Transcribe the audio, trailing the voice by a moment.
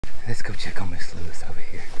Let's go check on Miss Lewis over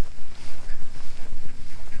here.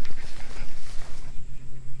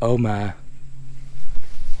 Oh my.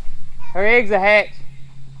 Her eggs are hatched.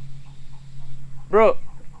 Brooke,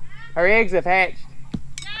 her eggs have hatched.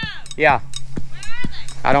 No. Yeah. Where are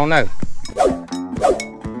they? I don't know.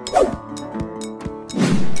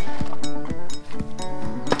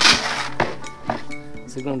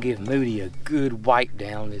 So we're gonna give Moody a good wipe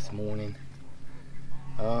down this morning.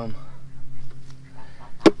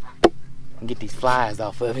 Get these flies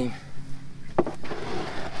off of him.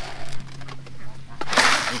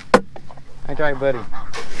 That's right, buddy.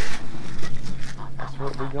 That's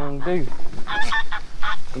what we're gonna do.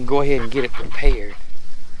 And go ahead and get it prepared.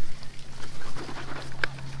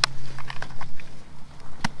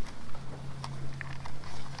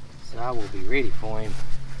 So I will be ready for him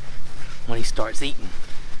when he starts eating.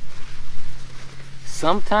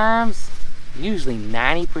 Sometimes, usually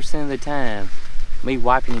 90% of the time, me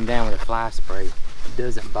wiping him down with a fly spray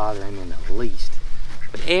doesn't bother him in the least.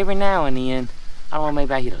 But every now and then, I don't know,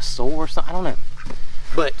 maybe I hit a sore or something, I don't know.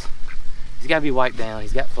 But he's got to be wiped down.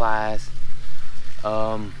 He's got flies.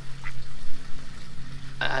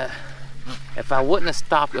 If I wouldn't have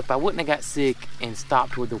stopped, if I wouldn't have got sick and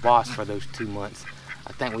stopped with the wasp for those 2 months,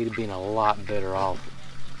 I think we'd have been a lot better off.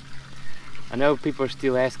 I know people are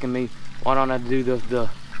still asking me, why don't I do the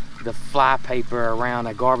fly paper around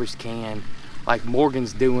a garbage can like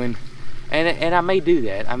Morgan's doing, and I may do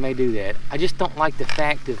that. I just don't like the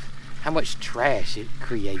fact of how much trash it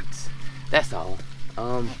creates. That's all.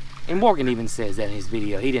 And Morgan even says that in his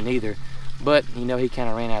video. He didn't either, but you know, he kind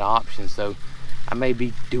of ran out of options, so I may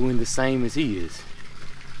be doing the same as he is.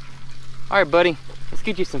 All right, buddy, let's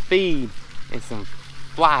get you some feed and some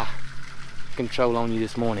fly control on you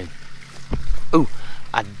this morning. Ooh,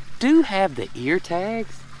 I do have the ear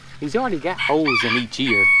tags. He's already got holes in each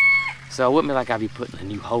ear, so it wouldn't be like I'd be putting a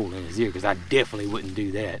new hole in his ear, because I definitely wouldn't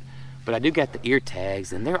do that. But I do got the ear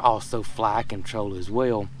tags, and they're also fly control as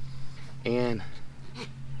well. And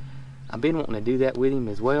I've been wanting to do that with him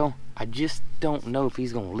as well. I just don't know if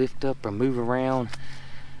he's gonna lift up or move around.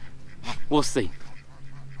 We'll see.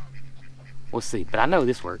 We'll see, but I know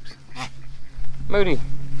this works. Moody,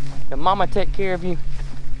 did Mama take care of you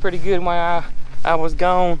pretty good while I was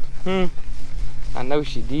gone? I know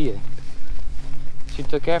she did. She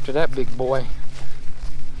took after that big boy.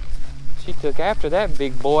 She took after that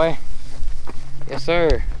big boy. Yes,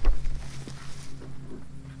 sir.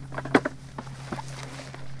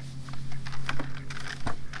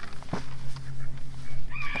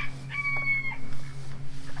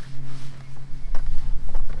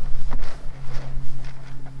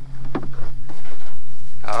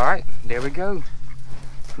 All right, there we go.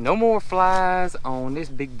 No more flies on this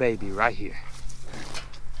big baby right here.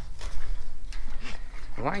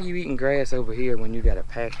 Why are you eating grass over here when you got a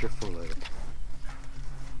pasture full of it?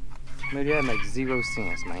 Maybe that makes 0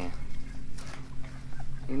 sense, man.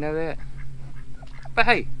 You know that? But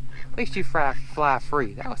hey, at least you fly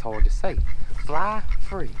free. That was hard to say. Fly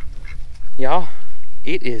free. Y'all,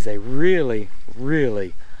 it is a really,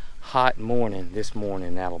 really hot morning this morning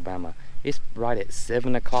in Alabama. It's right at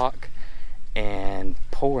 7 o'clock and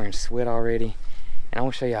pouring sweat already. And I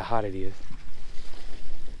want to show you how hot it is.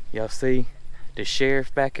 Y'all see the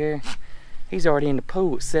sheriff back there? He's already in the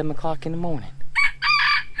pool at 7 o'clock in the morning.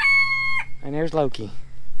 And there's Loki,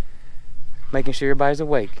 making sure everybody's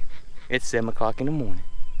awake. It's 7 o'clock in the morning.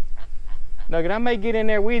 Nugget, I may get in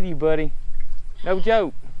there with you, buddy. No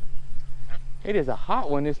joke. It is a hot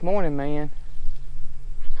one this morning, man.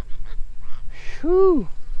 Whew.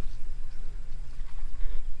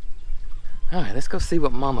 All right, let's go see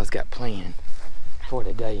what Mama's got planned for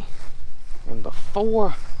today. And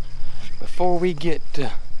before we get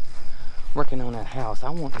working on that house, I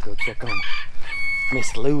want to go check on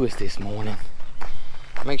Miss Lewis this morning.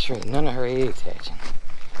 Make sure none of her eggs hatching.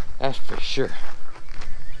 That's for sure.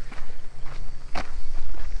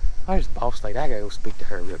 There's the boss lady. I gotta go speak to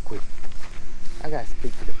her real quick. I gotta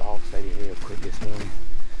speak to the boss lady real quick this morning.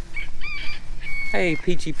 Hey,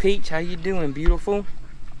 Peachy Peach, how you doing, beautiful?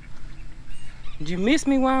 Did you miss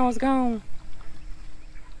me while I was gone?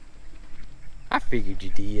 I figured you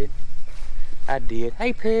did. I did.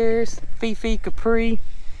 Hey, Paris, Fifi, Capri,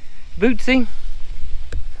 Bootsy.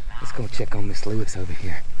 Let's go check on Miss Lewis over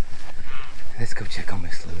here. Let's go check on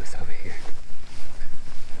Miss Lewis over here.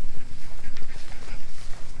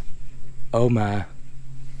 Oh my.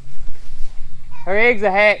 Her eggs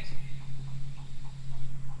are hatched.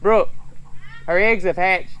 Brooke, her eggs have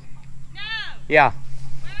hatched. No. Yeah.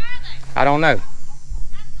 Where are they? I don't know. I saw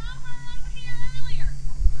her over here earlier.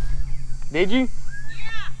 Did you?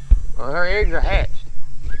 Yeah. Well, her eggs are hatched.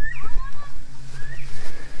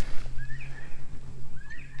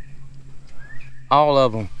 All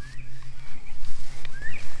of them.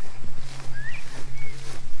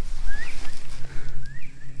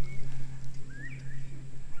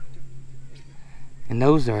 And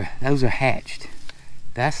those are hatched.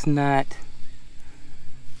 That's not.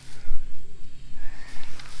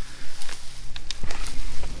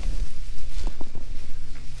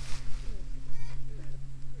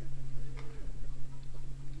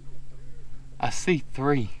 I see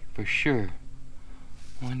 3 for sure.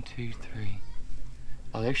 1, 2, 3.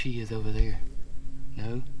 Oh, there she is over there.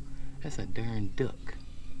 No, that's a darn duck.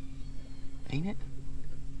 Ain't it?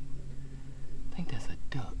 I think that's a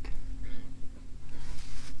duck.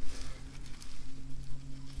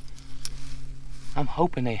 I'm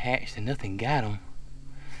hoping they hatched and nothing got them.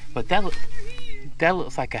 But that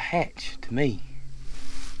looks like a hatch to me.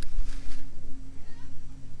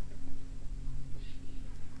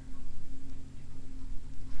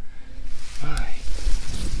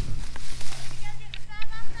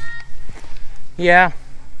 Yeah.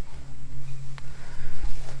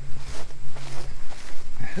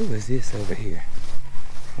 Who is this over here?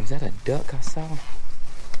 Was that a duck I saw?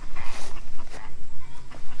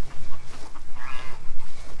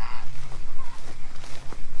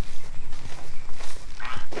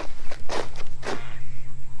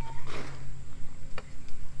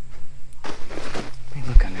 Let me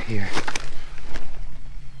look under here.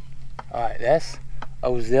 Alright, that's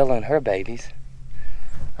Ozella and her babies.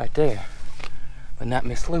 Right there. But not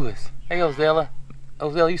Miss Lewis. Hey, Ozella.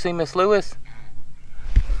 Ozella, you see Miss Lewis?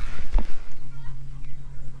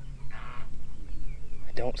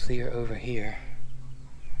 I don't see her over here.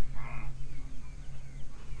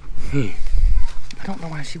 I don't know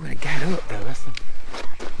why she would have got up though. That's the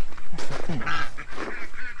thing.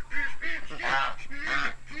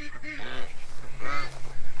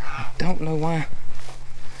 I don't know why.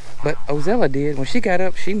 But Ozella did. When she got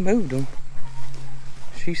up, she moved them.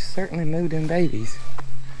 She certainly moved them babies.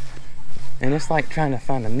 And it's like trying to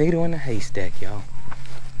find a needle in a haystack, y'all.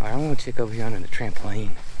 Alright, I'm gonna check over here under the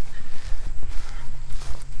trampoline.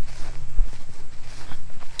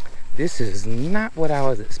 This is not what I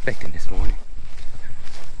was expecting this morning.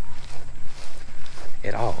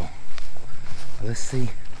 At all. Let's see.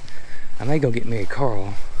 I may go get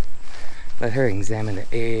MaryCarl. Let her examine the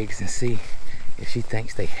eggs and see if she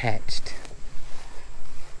thinks they hatched.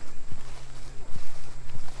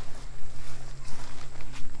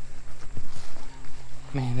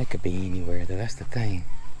 Man, they could be anywhere though, that's the thing.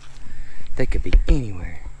 They could be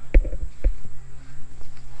anywhere.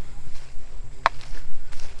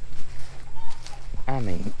 I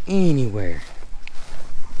mean, anywhere.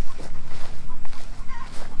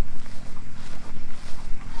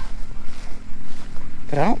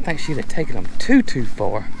 But I don't think she'd have taken them too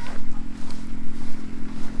far.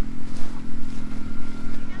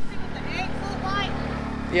 What the eggs look like?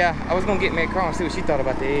 Yeah, I was gonna get MaryCarl and see what she thought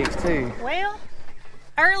about the eggs too. Well,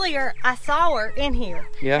 earlier I saw her in here.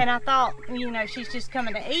 Yeah. And I thought, you know, she's just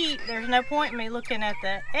coming to eat. There's no point in me looking at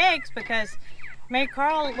the eggs because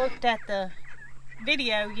MaryCarl looked at the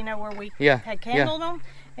video, you know, where we had candled them.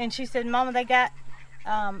 And she said, Mama, they got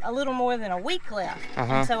a little more than a week left.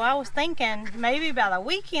 And so I was thinking maybe by the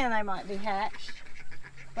weekend they might be hatched.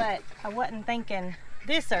 But I wasn't thinking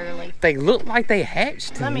this early. They look like they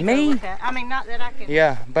hatched to me. Let me go look at. I mean, not that I can.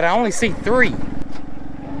 Yeah, but I only see 3.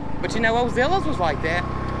 But you know, Ozella's was like that.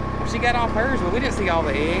 When she got off hers, but we didn't see all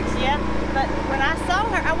the eggs. Yeah, but when I saw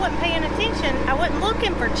her, I wasn't paying attention. I wasn't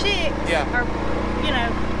looking for chicks. Yeah. Or, you know,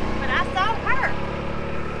 but I saw her.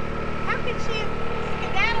 How could she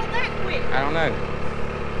skedaddle that quick? I don't know.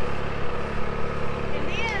 And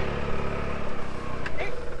then,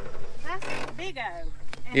 that's Big O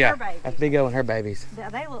and Yeah, her babies. that's Big O and her babies.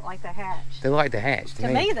 They look like they hatched. They look like they hatched To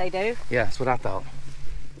me, they do. Yeah, that's what I thought.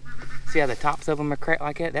 See how the tops of them are cracked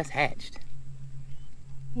like that? That's hatched.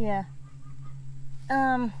 Yeah.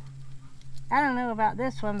 I don't know about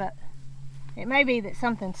this one, but it may be that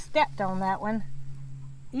something stepped on that one.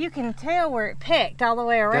 You can tell where it pecked all the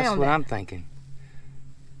way around. That's what I'm thinking.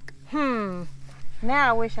 Now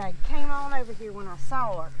I wish I came on over here when I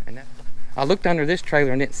saw her. And I looked under this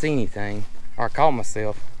trailer and didn't see anything. Or I called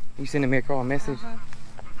myself. You sending MaryCarl a message?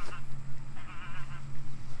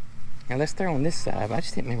 Now let's throw on this side. I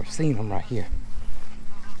just didn't remember seeing them right here.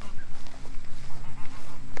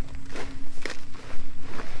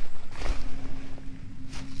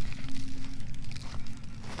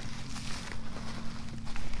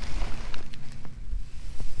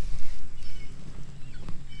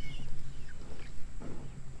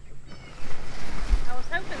 I was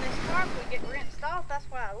hoping this tarp would get rinsed off. That's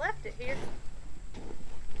why I left it here.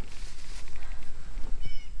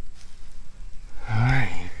 All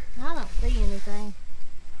right. I don't see anything.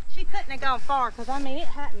 wouldn't have gone far, because I mean, it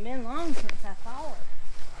hadn't been long since I saw her.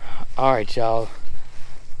 All right, y'all.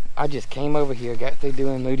 I just came over here, got through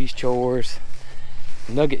doing Moody's chores,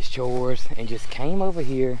 Nugget's chores, and just came over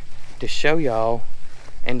here to show y'all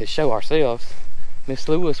and to show ourselves Miss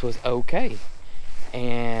Lewis was okay.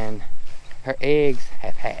 And her eggs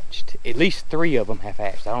have hatched. At least 3 of them have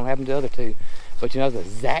hatched. I don't have the other 2. But you know, the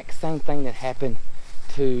exact same thing that happened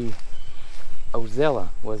to Ozella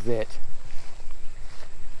was that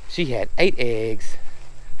she had 8 eggs,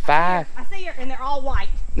 5. I see her, and they're all white.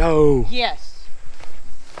 No. Yes.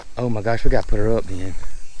 Oh my gosh, we gotta put her up then.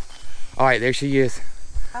 All right, there she is.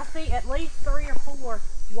 I see at least 3 or 4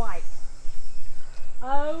 white.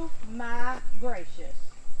 Oh my gracious.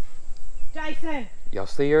 Jason. Y'all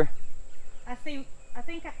see her? I think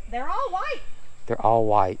they're all white. They're all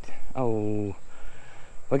white. Oh,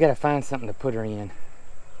 we gotta find something to put her in.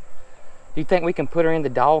 Do you think we can put her in the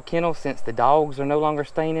dog kennel since the dogs are no longer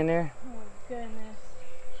staying in there? Oh goodness.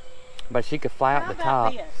 But she could fly out the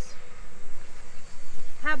top. This?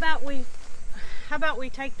 How about we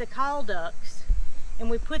take the call ducks and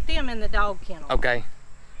we put them in the dog kennel? Okay,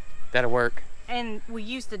 that'll work. And we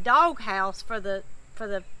use the dog house for the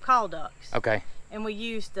call ducks. Okay. And we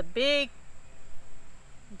use the big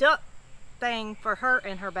duck thing for her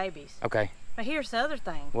and her babies. Okay. But here's the other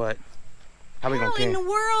thing. What? How in the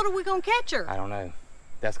world are we gonna catch her? I don't know.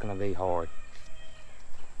 That's gonna be hard.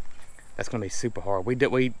 That's gonna be super hard. We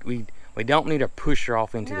don't need to push her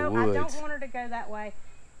off into the woods. No, I don't want her to go that way.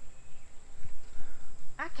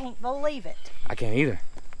 I can't believe it. I can't either.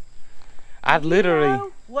 I'd literally. You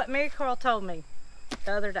know what MaryCarl told me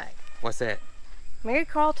the other day? What's that?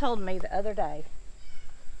 MaryCarl told me the other day,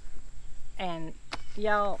 and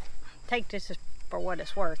y'all take this for what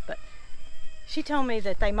it's worth, but she told me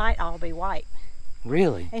that they might all be white.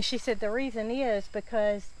 Really? And she said the reason is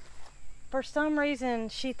because for some reason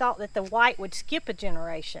she thought that the white would skip a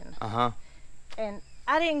generation. Uh-huh. And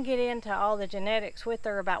I didn't get into all the genetics with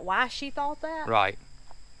her about why she thought that. Right.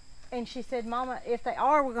 And she said, Mama, if they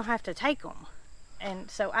are, we're going to have to take them. And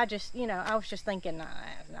so I just, you know, I was just thinking, nah,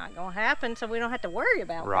 it's not going to happen, so we don't have to worry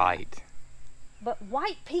about right. that. But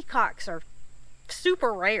white peacocks are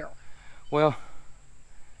super rare. Well,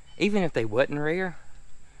 even if they wasn't rare,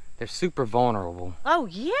 they're super vulnerable. Oh,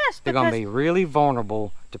 yes. They're going to be really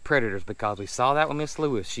vulnerable to predators because we saw that with Miss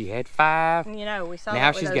Lewis. She had 5. You know, we saw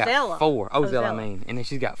now that with she's Ozella. got 4. Ozella, I mean. And then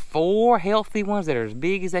she's got 4 healthy ones that are as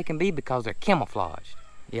big as they can be because they're camouflaged.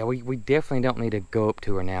 Yeah, we definitely don't need to go up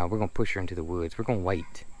to her now. We're going to push her into the woods. We're going to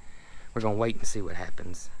wait. We're going to wait and see what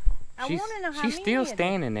happens. I want to know how she's still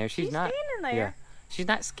standing there. She's not standing there. Yeah, she's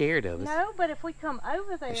not scared of us. No, but if we come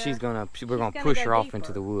over there, we're going to push her off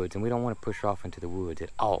into the woods, and we don't want to push her off into the woods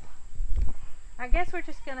at all. I guess we're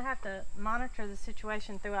just going to have to monitor the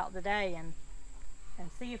situation throughout the day and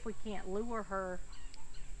see if we can't lure her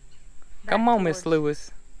back. Come on, Miss Lewis.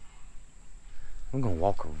 I'm going to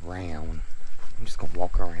walk around. I'm just going to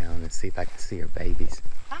walk around and see if I can see her babies.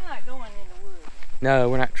 I'm not going in the woods. No,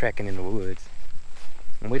 we're not trekking in the woods.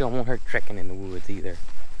 And we don't want her trekking in the woods either.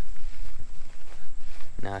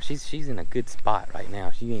 No, she's in a good spot right now.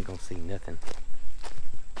 She ain't going to see nothing.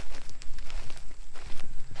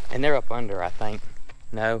 And they're up under, I think.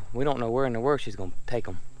 No, we don't know where in the world she's going to take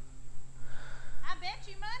them. I bet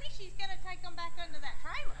you money she's going to take them back under that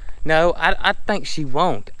trailer. No, I think she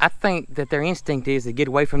won't. I think that their instinct is to get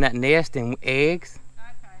away from that nest and eggs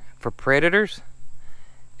for predators.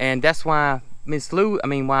 And that's why why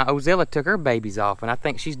Ozella took her babies off. And I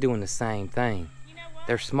think she's doing the same thing. You know what?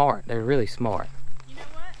 They're smart. They're really smart. You know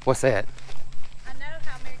what? What's that? I know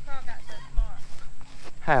how MaryCarl got so smart.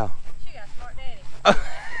 How? She got a smart daddy.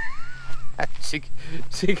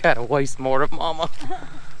 she got a way smarter mama.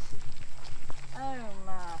 Oh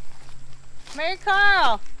my.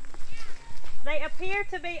 MaryCarl, they appear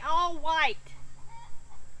to be all white.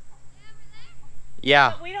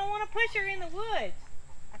 Yeah. But we don't want to push her in the woods.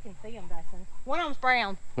 I can see them, Dyson. One of them's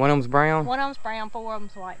brown. One of them's brown? One of them's brown, 4 of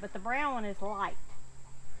them's white, but the brown one is light.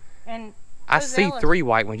 And I see 3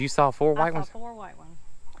 white ones. You saw 4 white ones? I saw 4 white ones.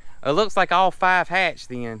 It looks like all 5 hatched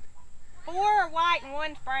then. 4 are white and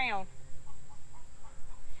 1's brown.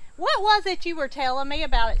 What was it you were telling me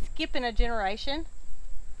about it skipping a generation?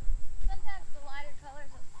 Sometimes the lighter colors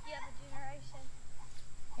will skip a generation.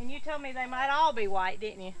 And you told me they might all be white,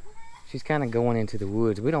 didn't you? She's kind of going into the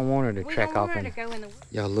woods. We don't want her to trek off. We don't want her to go in the woods.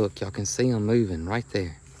 Y'all look, y'all can see them moving right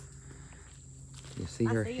there. You see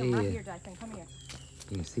her head. Them right here, Jason. Come here.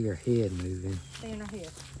 You can see her head moving. See them right here.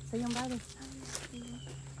 See them, baby?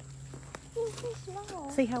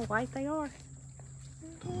 Oh, See how white they are?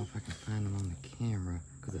 Don't know if I can find them on the camera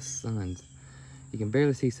because the sun's You can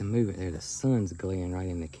barely see some movement there. The sun's glaring right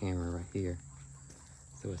in the camera right here.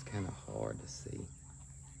 So it's kind of hard to see.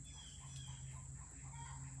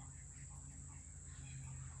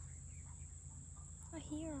 I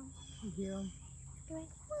hear them. You hear them?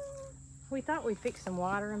 We thought we'd fix some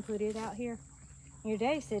water and put it out here. Your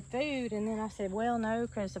daddy said food, and then I said, well, no,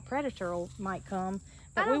 because the predator might come.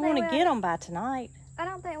 But we want to get them by tonight. I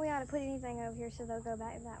don't think we ought to put anything over here so they'll go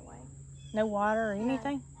back that way. No water or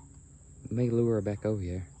anything? May lure her back over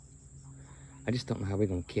here. I just don't know how we're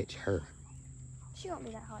going to catch her. She won't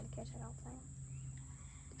be that hard to catch, I don't think.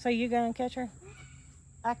 So you going to catch her?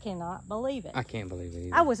 I cannot believe it. I can't believe it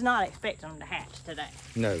either. I was not expecting them to hatch today.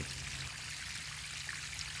 No.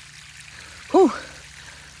 Whew.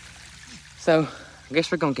 So, I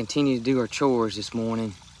guess we're going to continue to do our chores this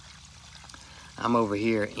morning. I'm over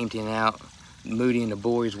here emptying out Moody and the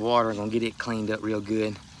boys' water. I'm going to get it cleaned up real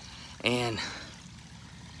good. And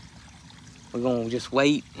we're going to just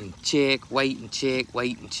wait and check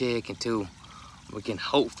until we can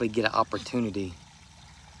hopefully get an opportunity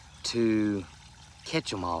to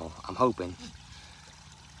catch them all. I'm hoping.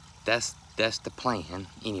 That's the plan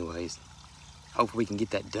anyways. Hopefully we can get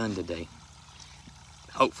that done today.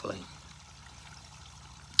 Hopefully.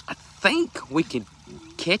 I think we could,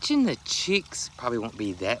 catching the chicks probably won't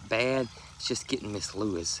be that bad. It's just getting Miss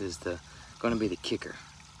Lewis is going to be the kicker.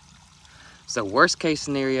 So worst case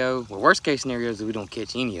scenario is we don't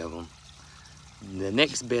catch any of them. The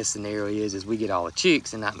next best scenario is we get all the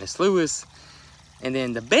chicks and not Miss Lewis. And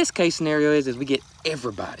then the best case scenario is we get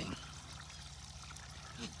everybody.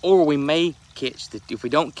 Or we may catch, if we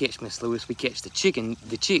don't catch Miss Lewis, we catch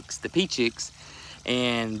the pea chicks,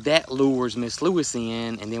 and that lures Miss Lewis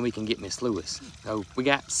in, and then we can get Miss Lewis. So we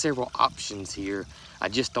got several options here. I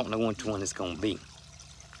just don't know which one it's gonna be.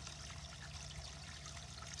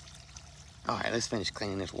 All right, let's finish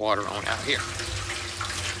cleaning this water on out here.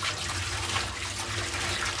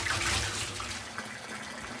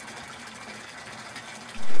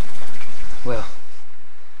 Well,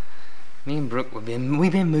 me and Brooke, we've been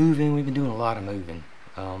moving. We've been doing a lot of moving.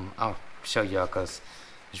 I'll show y'all because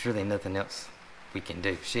there's really nothing else we can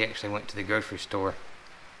do. She actually went to the grocery store.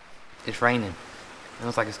 It's raining. It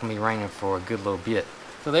looks like it's gonna be raining for a good little bit.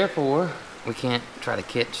 So therefore, we can't try to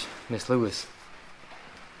catch Miss Lewis.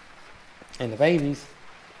 And the babies,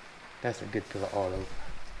 that's a good pillow, Arlo.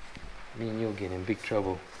 Me and you'll get in big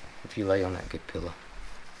trouble if you lay on that good pillow.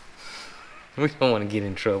 We don't want to get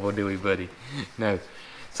in trouble, do we, buddy? No.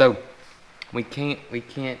 So we can't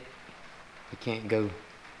go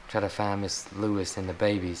try to find Miss Lewis and the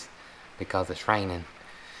babies because it's raining.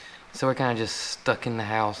 So we're kind of just stuck in the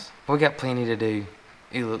house. We got plenty to do.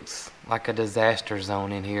 It looks like a disaster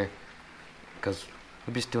zone in here because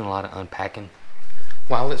we're just doing a lot of unpacking.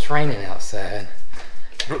 While it's raining outside,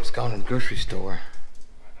 Brooke's gone to the grocery store.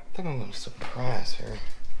 I think I'm going to surprise her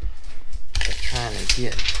by trying to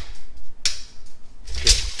get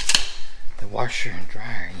the washer and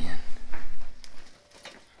dryer in.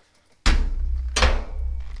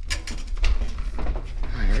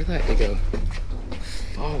 I really like to go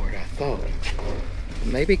forward, I thought.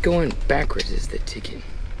 Maybe going backwards is the ticket.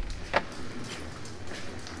 I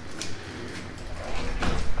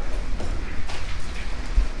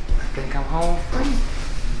think I'm home free.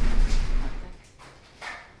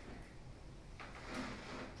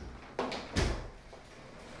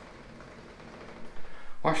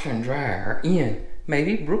 Washer and dryer are in.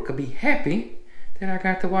 Maybe Brooke could be happy that I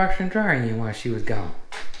got the washer and dryer in while she was gone.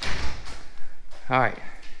 Alright.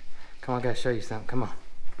 Come on, I gotta show you something. Come on.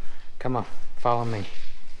 Come on. Follow me. Is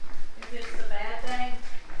this the bad thing?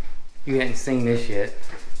 You hadn't seen this yet.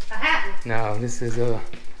 I haven't. No, this is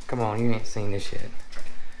come on, you ain't seen this yet.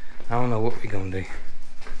 I don't know what we're gonna do.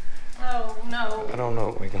 Oh no. I don't know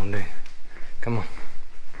what we're gonna do. Come on.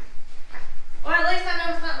 Well, at least I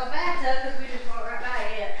know it's not my bathtub because we just walked right by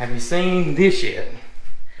it. Have you seen this yet?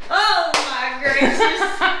 Oh my gracious.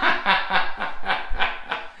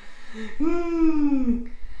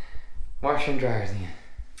 Washer and dryer's in.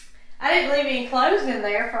 I didn't leave any clothes in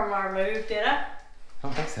there from our move, did I? I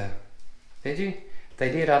don't think so. Did you? If they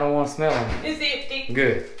did, I don't want to smell them. It's empty.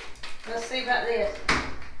 Good. Let's see about this.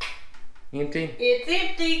 Empty? It's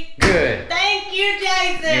empty. Good. Thank you,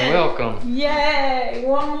 Jason. You're welcome. Yay.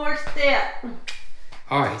 One more step.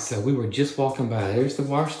 All right, so we were just walking by. There's the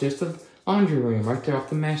wash, there's the laundry room right there off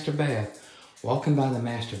the master bath. Walking by the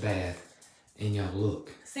master bath, and y'all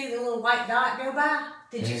look. See the little white dot go by?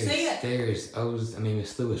 Did you see it? There's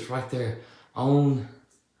Miss Lewis right there on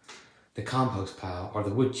the compost pile or the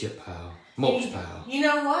wood chip pile, mulch pile. You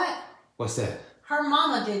know what? What's that? Her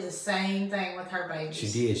mama did the same thing with her babies.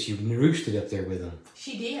 She did. She roosted up there with them.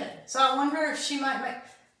 She did. So I wonder if she might make...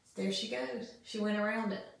 There she goes. She went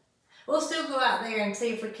around it. We'll still go out there and see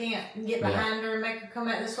if we can't get behind her and make her come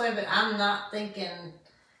out this way, but I'm not thinking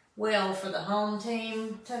well for the home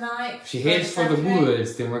team tonight. If she heads for the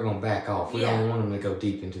woods, then we're going to back off. We don't want them to go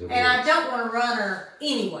deep into the woods. And I don't want to run her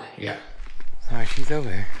anyway. Yeah. Sorry, she's over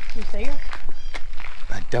there. You see her?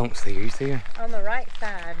 I don't see her. You see her? On the right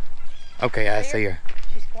side. Okay, I see her.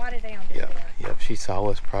 She squatted down there. Yep, she saw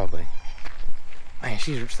us probably. Man,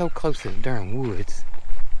 she's so close to the darn woods.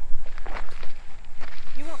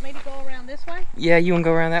 You want me to go around this way? Yeah, you want to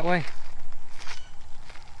go around that way?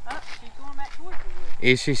 Oh, she's going back towards the woods.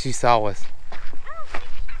 Is she? She saw us.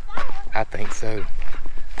 I don't think she saw us.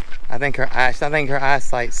 I think so. I think her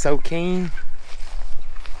eyesight's so keen.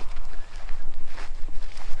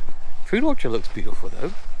 Food orchard looks beautiful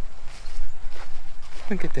though.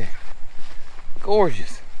 Look at that.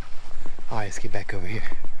 Gorgeous. All right, let's get back over here.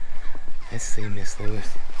 Let's see Miss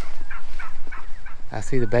Lewis. I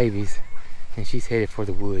see the babies, and she's headed for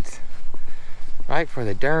the woods. Right for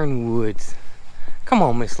the darn woods. Come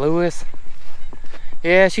on, Miss Lewis.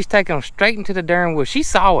 Yeah, she's taking them straight into the darn woods. She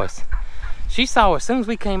saw us. She saw us as soon as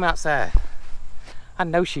we came outside. I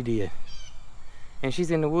know she did. And she's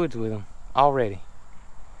in the woods with them already.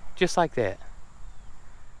 Just like that.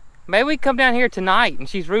 Maybe we come down here tonight and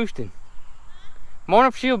she's roosting. Wonder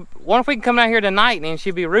if we can come down here tonight and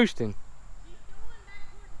she'll be roosting.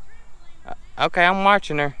 Okay, I'm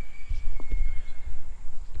watching her.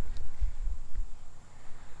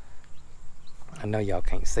 I know y'all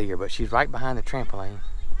can't see her, but she's right behind the trampoline.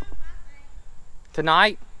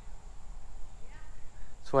 Tonight?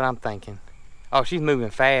 That's what I'm thinking. Oh, she's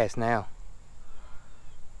moving fast now.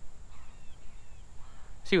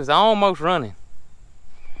 She was almost running.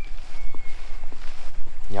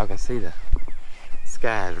 Y'all can see the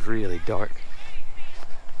sky is really dark.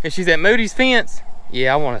 And she's at Moody's fence.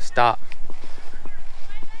 Yeah, I want to stop.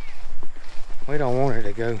 We don't want her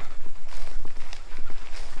to go.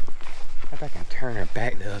 I think I can turn her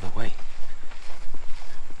back the other way.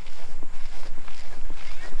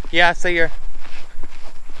 Yeah, I see her.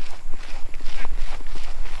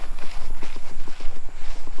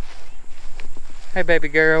 Hey, baby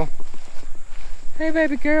girl. Hey,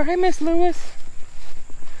 baby girl. Hey, Miss Lewis.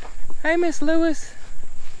 Hey, Miss Lewis.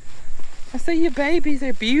 I see your babies.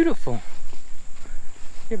 They're beautiful.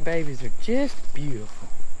 Your babies are just beautiful.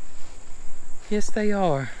 Yes, they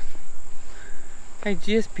are. They're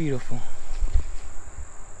just beautiful.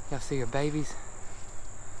 Y'all see your babies?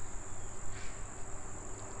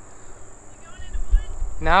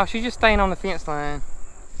 No, she's just staying on the fence line.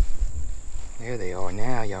 There they are.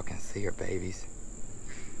 Now y'all can see her babies.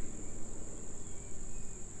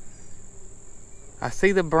 I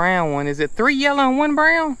see the brown one. Is it 3 yellow and 1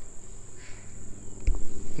 brown?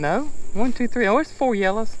 No? 1, 2, 3. Oh, it's 4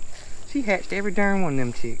 yellows. She hatched every darn one of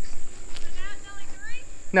them chicks. So now it's only 3?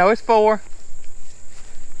 No, it's 4.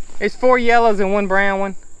 It's 4 yellows and 1 brown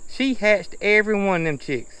one. She hatched every one of them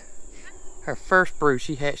chicks. Her first brood,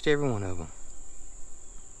 she hatched every one of them.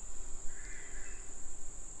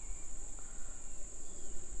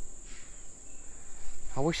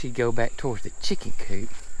 I wish she'd go back towards the chicken coop.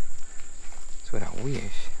 That's what I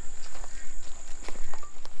wish.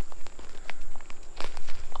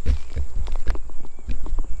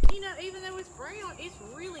 You know, even though it's brown, it's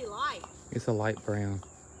really light. It's a light brown.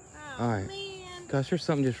 Oh, all right. Man. Gosh, there's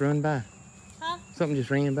something just run by. Huh? Something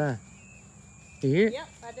just ran by. You hear it? Yep,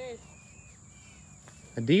 I do.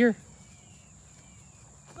 A deer?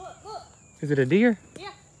 Look. Is it a deer?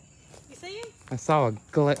 Yeah. You see him? I saw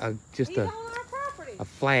just He's on our property. a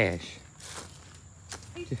flash.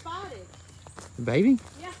 He's spotted. The baby?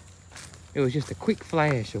 Yeah. It was just a quick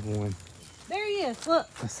flash of one. There he is. Look.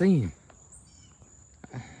 I see him.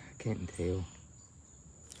 I can't tell.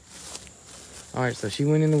 All right, so she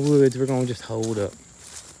went in the woods. We're gonna just hold up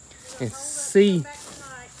and see.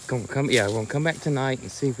 We're gonna come back tonight and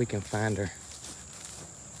see if we can find her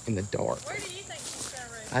in the dark. Where do you think she's gonna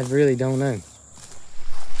run? I really don't know.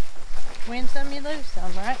 Win some, you lose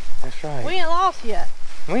some, right? That's right. We ain't lost yet.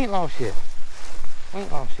 We ain't lost yet. We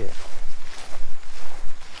ain't lost yet.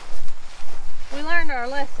 We learned our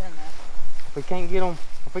lesson though. If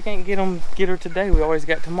we can't get her today, we always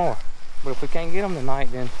got tomorrow. But if we can't get them tonight,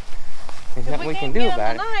 then there's nothing we can do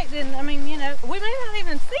about it. Tonight, then, I mean, you know, we may not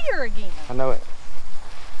even see her again. I know it.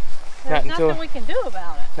 There's nothing we can do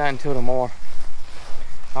about it. Not until tomorrow.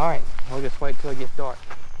 All right, we'll just wait till it gets dark.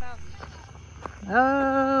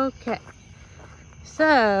 Okay.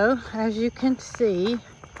 So, as you can see,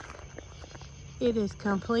 it is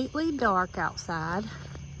completely dark outside.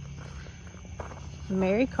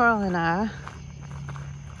 MaryCarl and I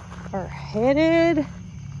are headed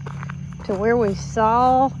to where we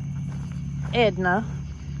saw Edna,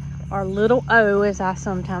 or Little O as I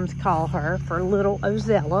sometimes call her, for Little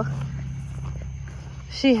Ozella.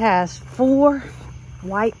 She has 4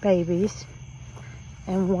 white babies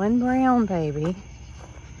and 1 brown baby,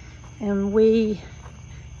 and we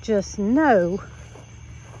just know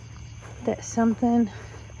that something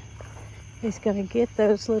is going to get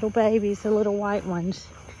those little babies, the little white ones,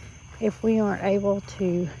 if we aren't able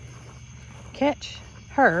to catch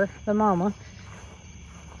her, the mama,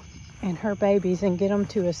 and her babies and get them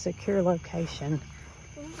to a secure location.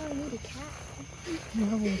 We don't really need a cat.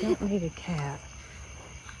 No, we don't need a cat.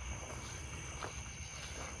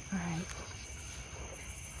 All right.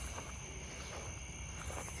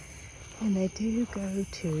 And they do go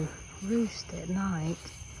to roost at night.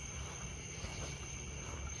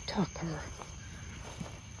 Tucker,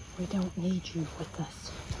 we don't need you with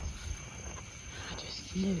us. I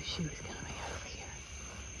just knew she was going to be over here.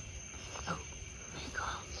 Oh,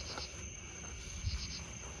 MaryCarl.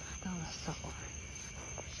 I thought I saw her.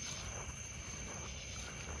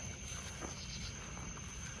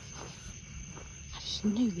 I just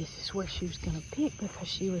knew this is where she was going to pick because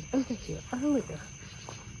she was over here earlier.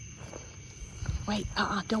 Wait,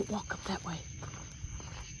 don't walk up that way.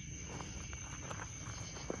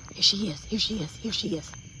 Here she is, here she is, here she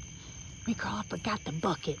is. MaryCarl, I forgot the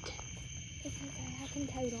bucket. It's okay, I can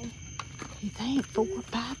tote them. You think? 4 or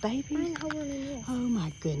 5 babies? I ain't holding in this. Oh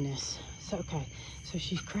my goodness. So, okay, so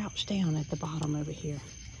she's crouched down at the bottom over here.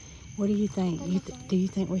 What do you think? Do you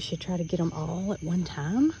think we should try to get them all at one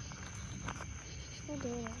time? We'll do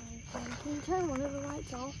it at one time. Can you turn one of the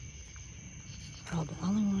lights off? Oh, the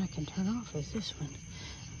only one I can turn off is this one.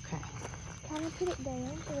 Okay. Kind of put it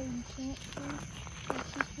down so that you can't see.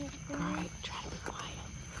 Alright, try to be quiet.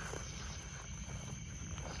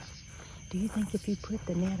 Do you think if you put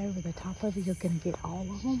the net over the top of it, you're going to get all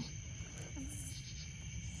of them?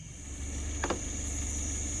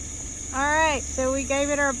 Alright, so we gave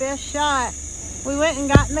it our best shot. We went and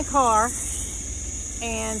got in the car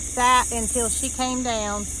and sat until she came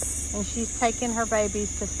down, and she's taking her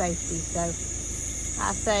babies to safety. So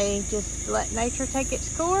I say just let nature take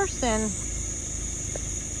its course, and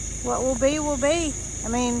what will be, will be. I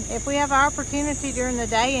mean, if we have an opportunity during the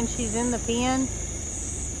day and she's in the pen,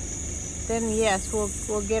 then yes,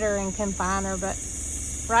 we'll get her and confine her. But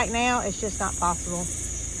right now, it's just not possible.